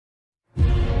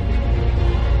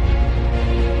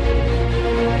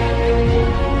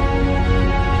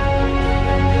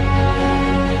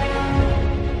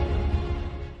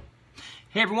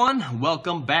everyone,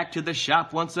 welcome back to the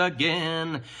shop once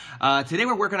again. Today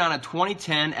we're working on a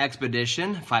 2010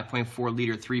 Expedition, 5.4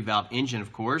 liter 3-valve engine,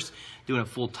 of course, doing a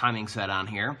full timing set on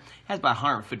here. Has about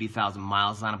 150,000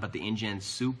 miles on it, but the engine's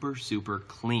super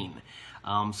clean.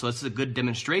 So this is a good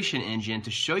demonstration engine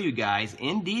to show you guys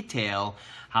in detail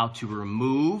how to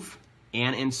remove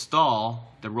and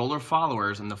install the roller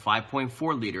followers in the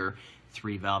 5.4 liter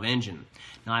 3-valve engine.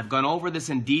 Now I've gone over this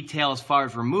in detail as far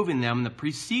as removing them. The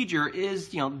procedure is,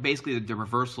 basically the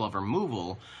reversal of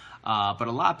removal, but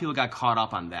a lot of people got caught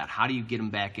up on that. How do you get them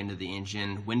back into the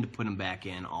engine, when to put them back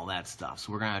in, all that stuff.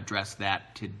 So we're going to address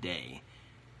that today.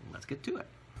 Let's get to it.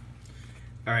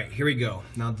 All right, here we go.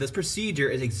 Now this procedure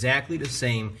is exactly the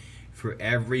same for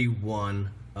every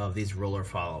one of these roller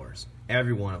followers.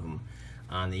 Every one of them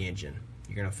on the engine.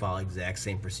 You're going to follow the exact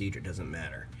same procedure, it doesn't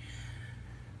matter.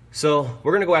 So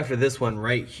we're going to go after this one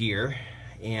right here,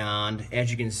 and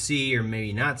as you can see, or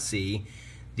maybe not see,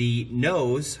 the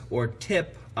nose or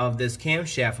tip of this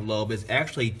camshaft lobe is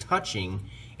actually touching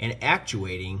and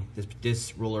actuating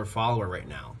this roller follower right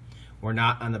now. We're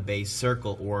not on the base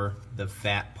circle or the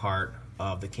fat part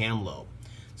of the cam lobe.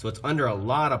 So it's under a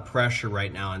lot of pressure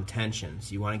right now and tension.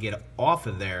 So you want to get off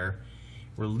of there,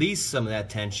 release some of that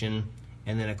tension,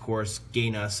 and then of course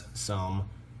gain us some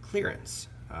clearance.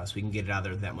 So we can get it out of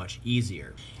there that much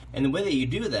easier. And the way that you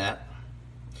do that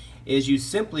is you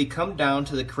simply come down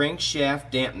to the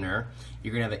crankshaft dampener.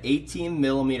 You're going to have an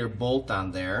 18mm bolt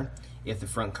on there if the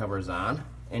front cover is on,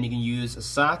 and you can use a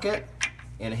socket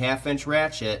and a 1/2-inch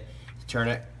ratchet to turn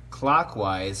it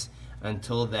clockwise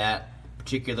until that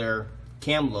particular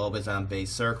cam lobe is on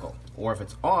base circle. Or if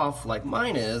it's off, like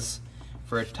mine is,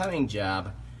 for a timing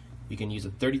job, you can use a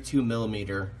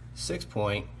 32mm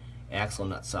 6-point axle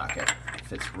nut socket.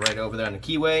 Fits right over there on the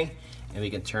keyway, and we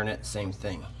can turn it, same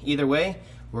thing. Either way,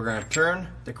 we're going to turn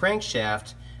the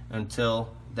crankshaft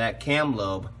until that cam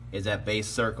lobe is at base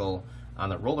circle on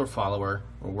the roller follower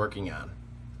we're working on.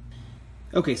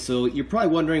 Okay, so you're probably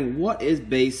wondering, what is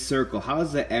base circle? How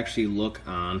does that actually look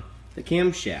on the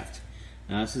camshaft?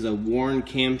 This is a worn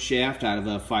camshaft out of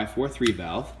a 5.4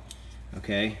 3-valve,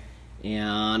 okay,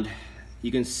 and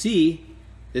you can see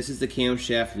this is the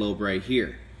camshaft lobe right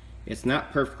here. It's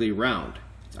not perfectly round,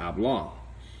 it's oblong,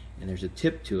 and there's a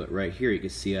tip to it right here. You can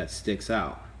see that sticks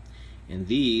out, and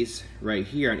these right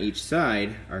here on each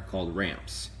side are called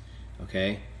ramps,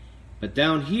 okay, but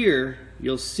down here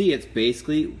you'll see it's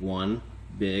basically one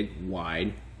big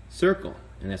wide circle,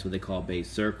 and that's what they call base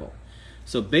circle.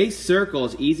 So base circle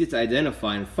is easy to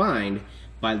identify and find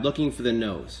by looking for the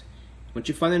nose. Once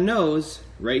you find the nose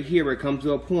right here where it comes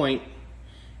to a point,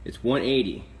 it's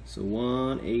 180. So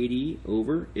 180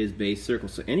 over is base circle.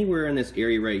 So anywhere in this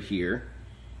area right here,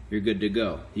 you're good to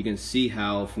go. You can see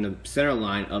how from the center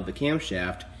line of the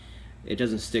camshaft, it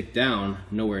doesn't stick down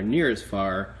nowhere near as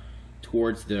far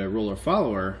towards the roller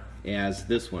follower as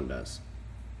this one does.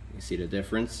 You see the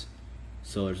difference?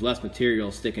 So there's less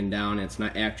material sticking down, and it's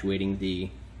not actuating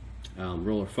the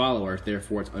roller follower,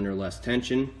 therefore it's under less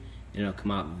tension, and it'll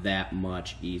come out that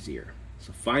much easier.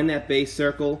 So find that base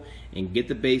circle and get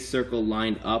the base circle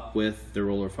lined up with the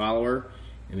roller follower,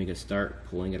 and we can start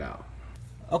pulling it out.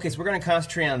 Okay, so we're going to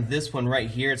concentrate on this one right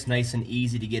here. It's nice and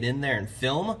easy to get in there and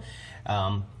film.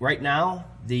 Right now,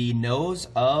 the nose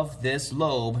of this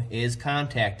lobe is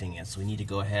contacting it, so we need to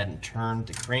go ahead and turn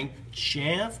the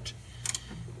crankshaft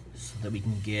so that we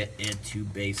can get it to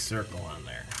base circle on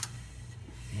there.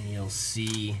 And you'll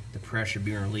see the pressure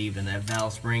being relieved in that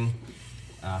valve spring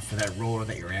for that roller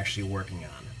that you're actually working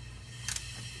on.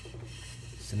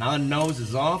 So now the nose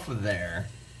is off of there,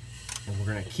 and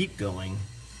we're going to keep going.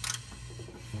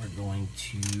 We're going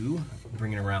to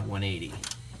bring it around 180.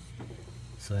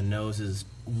 So the nose is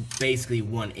basically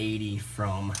 180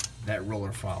 from that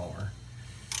roller follower.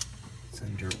 It's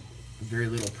under very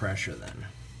little pressure then.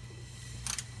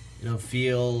 It'll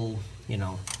feel,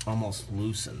 almost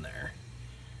loose in there.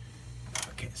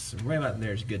 Okay, so right about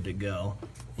there is good to go.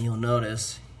 And you'll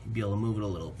notice you'll be able to move it a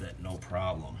little bit, no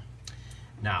problem.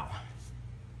 Now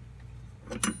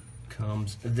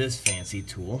comes this fancy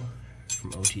tool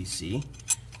from OTC,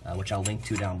 which I'll link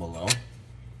to down below.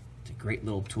 It's a great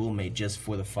little tool made just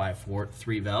for the 5.4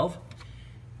 3-valve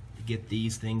to get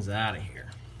these things out of here.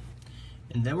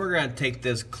 And then we're going to take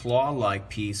this claw-like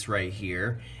piece right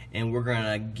here, and we're going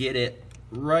to get it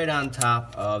right on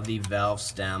top of the valve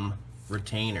stem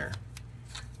retainer.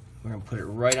 We're going to put it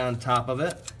right on top of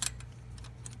it,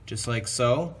 just like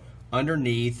so,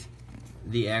 underneath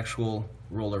the actual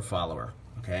roller follower,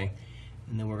 okay?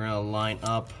 And then we're going to line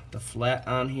up the flat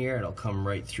on here. It'll come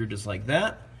right through just like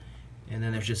that. And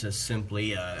then there's just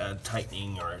simply a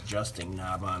tightening or adjusting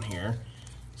knob on here.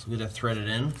 So we'll get that threaded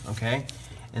in, okay?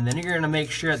 And then you're gonna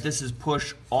make sure that this is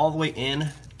pushed all the way in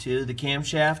to the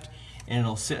camshaft, and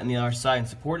it'll sit on the other side and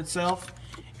support itself.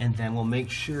 And then we'll make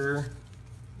sure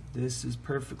this is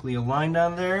perfectly aligned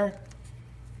on there.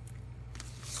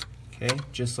 Okay,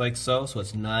 just like so, so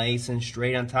it's nice and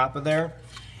straight on top of there.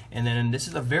 And then this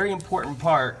is a very important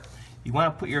part. You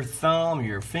want to put your thumb or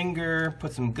your finger,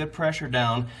 put some good pressure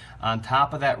down on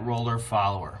top of that roller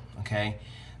follower, okay?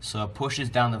 So it pushes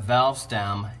down the valve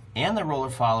stem and the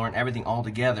roller follower and everything all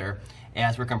together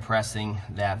as we're compressing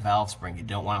that valve spring. You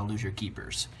don't want to lose your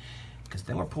keepers, because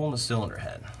then we're pulling the cylinder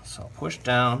head. So push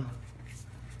down,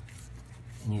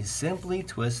 and you simply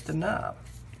twist the knob.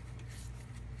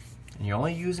 And you're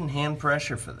only using hand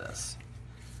pressure for this.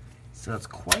 So it's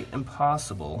quite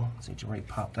impossible, see it already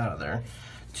popped out of there,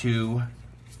 to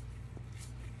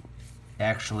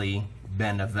actually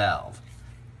bend a valve.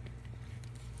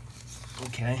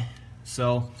 Okay,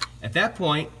 so at that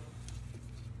point,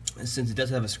 since it does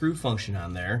have a screw function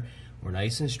on there, we're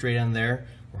nice and straight on there,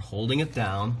 we're holding it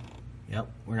down.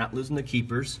 Yep, we're not losing the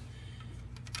keepers.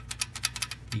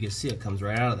 You can see it comes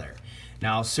right out of there.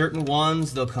 Now certain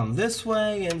ones, they'll come this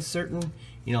way, and certain,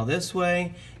 this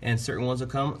way, and certain ones will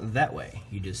come that way.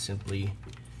 You just simply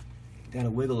gotta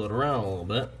wiggle it around a little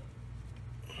bit.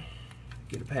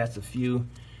 Get it past a few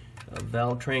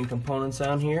valve train components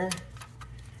on here.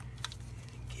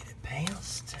 Get it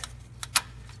past.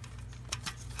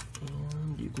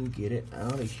 And you can get it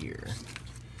out of here.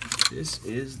 This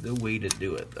is the way to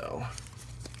do it though.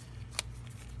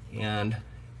 And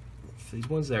for these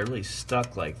ones that are really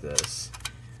stuck like this,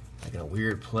 like in a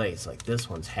weird place, like this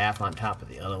one's half on top of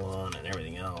the other one and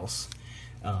everything else,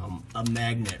 a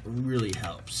magnet really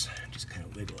helps. Just kind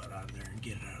of wiggle it out of there and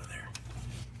get it out of there.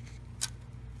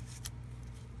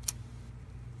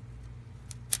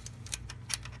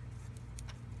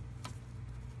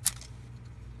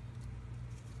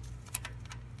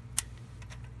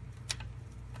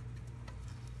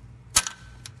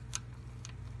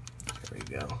 There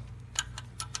we go.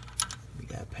 We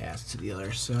got passed to the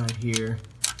other side here.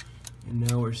 And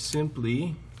now we're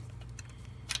simply,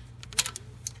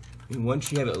 and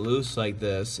once you have it loose like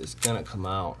this, it's gonna come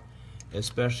out,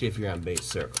 especially if you're on base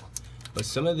circle. But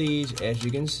some of these, as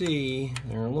you can see,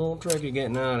 they're a little tricky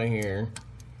getting out of here.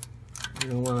 They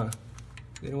don't wanna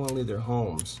leave their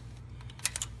homes.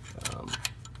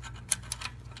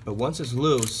 But once it's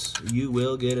loose, you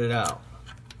will get it out.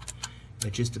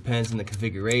 It just depends on the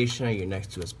configuration. Are you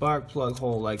next to a spark plug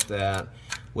hole like that?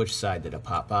 Which side did it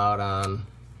pop out on?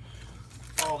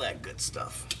 All that good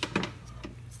stuff.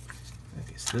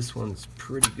 Okay, so this one's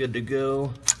pretty good to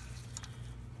go.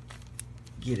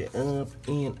 Get it up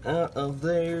and out of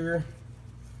there.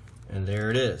 And there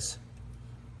it is.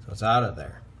 So it's out of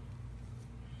there.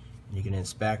 You can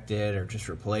inspect it or just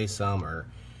replace them or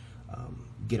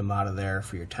get them out of there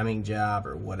for your timing job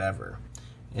or whatever.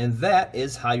 And that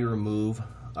is how you remove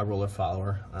a roller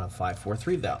follower on a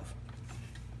 543 valve.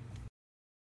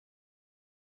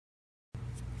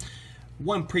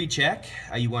 One pre-check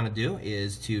you want to do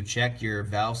is to check your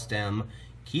valve stem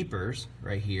keepers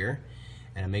right here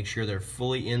and make sure they're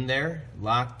fully in there,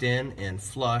 locked in, and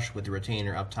flush with the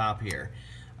retainer up top here.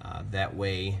 That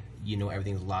way you know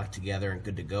everything's locked together and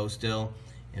good to go still,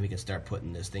 and we can start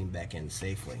putting this thing back in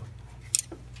safely.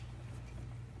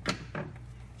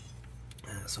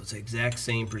 So it's the exact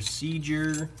same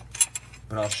procedure,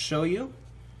 but I'll show you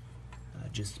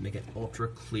just to make it ultra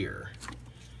clear.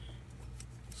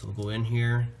 So we'll go in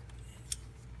here,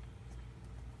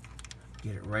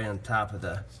 get it right on top of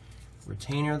the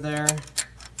retainer there,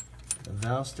 the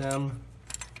valve stem,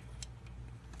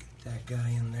 get that guy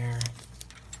in there,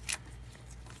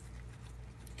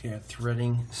 get it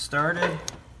threading started,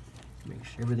 make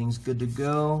sure everything's good to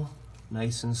go,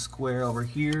 nice and square over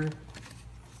here.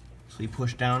 So you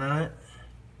push down on it,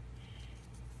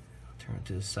 turn it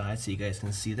to the side so you guys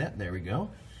can see that, there we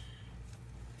go.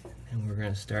 And we're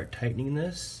going to start tightening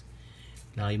this.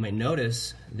 Now you might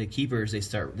notice the keepers,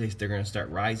 they're going to start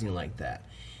rising like that.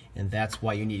 And that's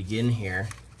why you need to get in here,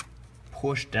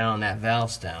 push down that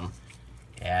valve stem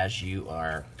as you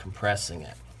are compressing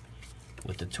it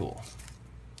with the tool.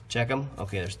 Check them.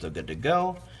 Okay, they're still good to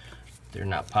go. They're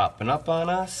not popping up on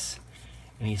us.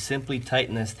 And you simply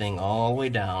tighten this thing all the way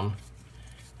down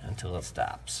until it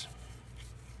stops.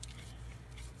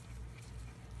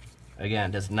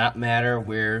 Again, it does not matter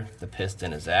where the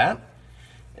piston is at,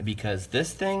 because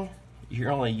this thing, you're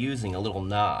only using a little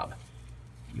knob.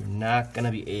 You're not going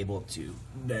to be able to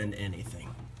bend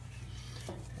anything.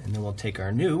 And then we'll take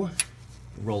our new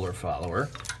roller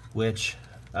follower, which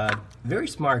a very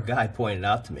smart guy pointed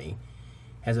out to me,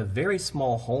 has a very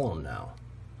small hole in now.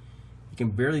 You can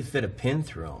barely fit a pin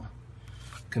through them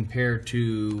compared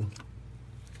to,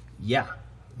 yeah,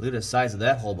 look at the size of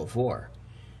that hole before.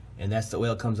 And that's the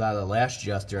oil that comes out of the lash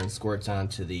adjuster and squirts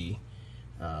onto the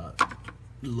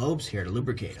lobes here to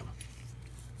lubricate them.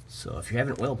 So if you're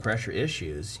having oil pressure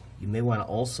issues, you may want to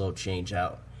also change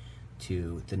out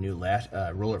to the new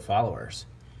roller followers,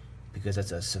 because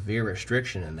that's a severe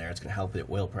restriction in there. It's going to help the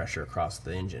oil pressure across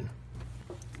the engine.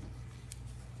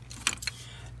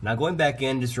 Now going back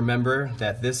in, just remember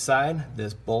that this side,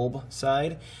 this bulb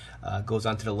side, goes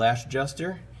onto the lash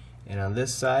adjuster, and on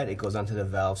this side it goes onto the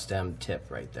valve stem tip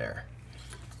right there.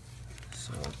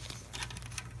 So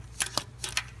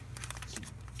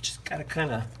just gotta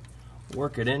kind of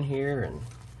work it in here and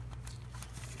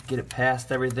get it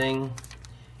past everything.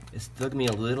 It's still gonna be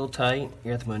a little tight.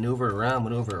 You have to maneuver it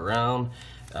around,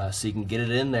 so you can get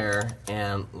it in there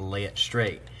and lay it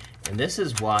straight. And this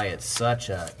is why it's such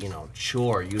a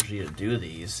chore usually to do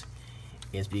these,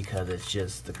 is because it's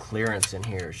just the clearance in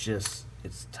here. It's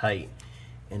tight,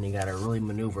 and you gotta really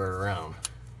maneuver it around.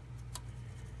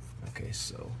 Okay,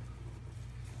 so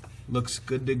looks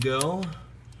good to go.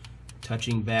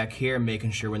 Touching back here,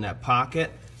 making sure we're in that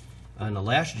pocket on the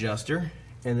lash adjuster,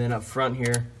 and then up front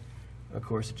here, of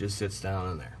course, it just sits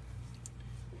down in there.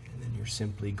 And then you're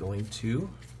simply going to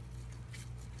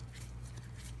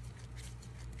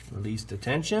release the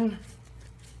tension.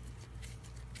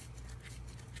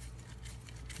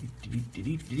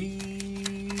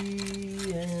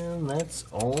 And that's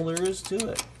all there is to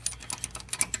it.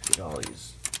 Get all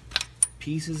these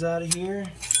pieces out of here.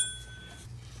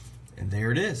 And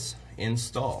there it is,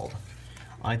 installed.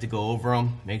 I like to go over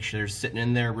them, make sure they're sitting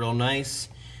in there real nice.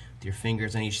 With your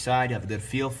fingers on each side, you have a good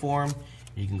feel for them.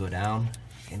 You can go down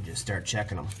and just start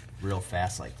checking them real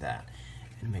fast like that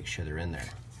and make sure they're in there.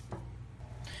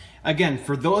 Again,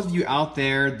 for those of you out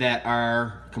there that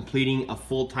are completing a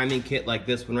full timing kit like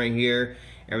this one right here,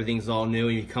 everything's all new,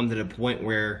 and you come to the point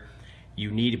where you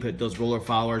need to put those roller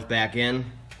followers back in,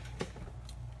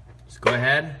 just go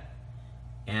ahead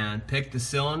and pick the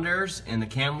cylinders and the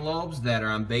cam lobes that are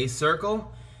on base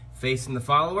circle facing the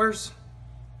followers,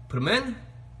 put them in,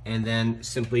 and then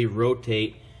simply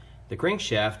rotate the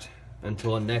crankshaft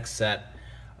until the next set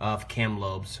of cam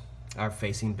lobes are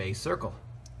facing base circle.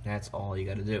 That's all you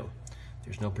got to do.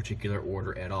 There's no particular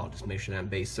order at all. Just make sure they're on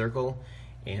base circle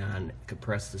and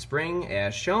compress the spring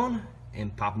as shown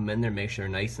and pop them in there, make sure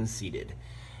they're nice and seated.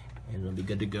 And it'll be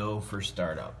good to go for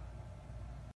startup.